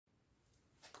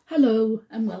Hello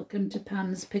and welcome to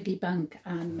Pam's Piggy Bank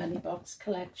and Money Box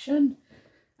collection,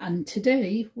 and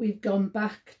today we've gone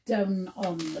back down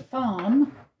on the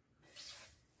farm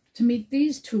to meet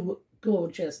these two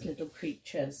gorgeous little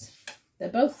creatures. They're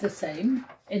both the same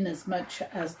in as much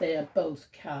as they are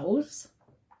both cows.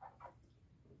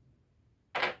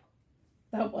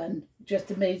 That one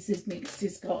just amazes me because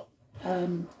he's got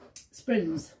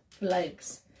springs for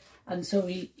legs. And so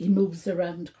he moves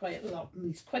around quite a lot and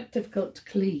he's quite difficult to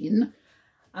clean.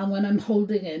 And when I'm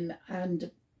holding him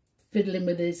and fiddling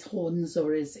with his horns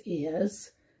or his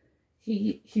ears,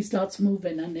 he starts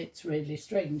moving and it's really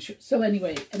strange. So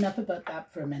anyway, enough about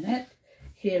that for a minute.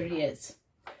 Here he is.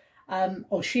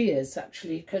 Or she is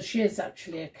actually, because she is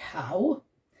actually a cow.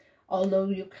 Although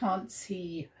you can't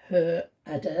see her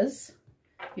udders.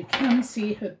 You can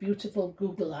see her beautiful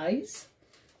Google eyes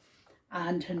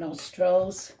and her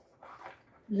nostrils.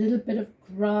 A little bit of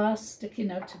grass sticking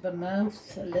out of her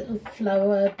mouth, a little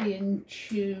flower being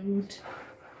chewed.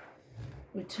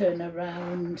 We turn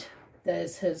around,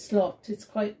 there's her slot. It's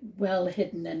quite well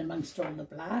hidden in amongst all the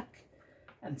black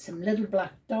and some little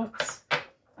black dots.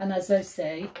 And as I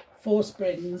say, 4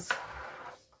 springs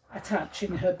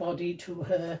attaching her body to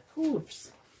her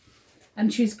hooves.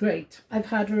 And she's great. I've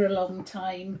had her a long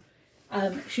time.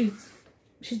 She's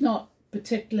not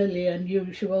particularly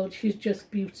unusual. She's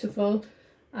just beautiful.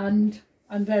 And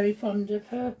I'm very fond of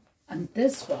her. And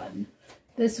this one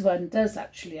does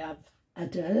actually have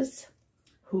udders,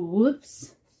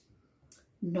 hooves,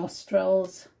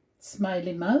 nostrils,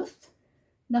 smiley mouth,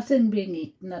 nothing being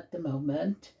eaten at the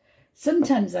moment.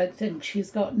 Sometimes I think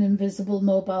she's got an invisible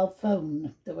mobile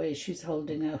phone, the way she's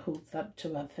holding her hoof up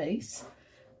to her face.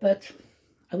 But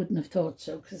I wouldn't have thought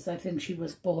so, because I think she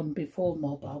was born before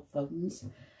mobile phones.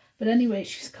 But anyway,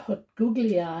 she's got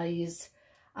googly eyes.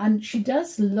 And she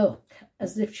does look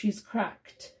as if she's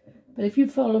cracked, but if you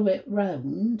follow it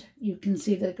round, you can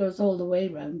see that it goes all the way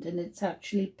round, and it's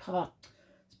actually part,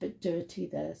 it's a bit dirty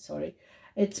there, sorry.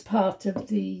 It's part of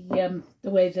the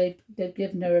way they've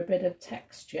given her a bit of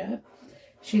texture.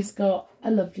 She's got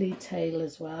a lovely tail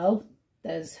as well.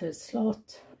 There's her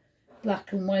slot,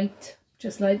 black and white,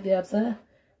 just like the other,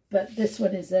 but this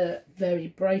one is a very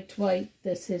bright white.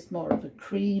 This is more of a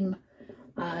cream,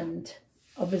 and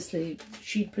obviously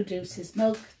she produces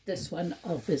milk. This one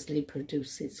obviously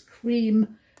produces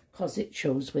cream because it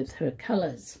shows with her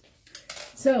colours.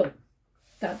 So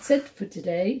that's it for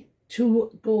today.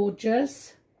 2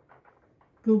 gorgeous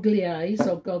googly eyes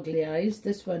or goggly eyes.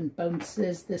 This one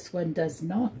bounces, this one does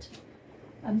not.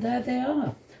 And there they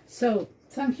are. So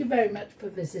thank you very much for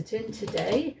visiting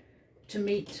today to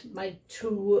meet my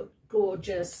 2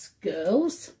 gorgeous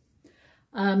girls.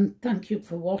 Thank you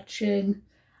for watching.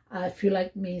 If you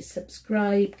like me,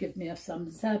 subscribe, give me a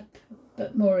thumbs up,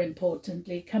 but more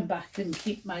importantly, come back and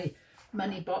keep my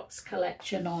money box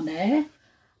collection on air.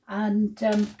 And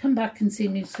come back and see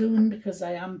me soon, because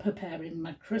I am preparing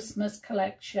my Christmas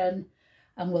collection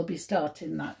and we'll be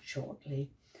starting that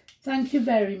shortly. Thank you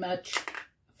very much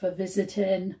for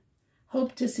visiting.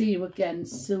 Hope to see you again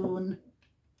soon.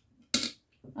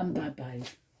 And bye-bye.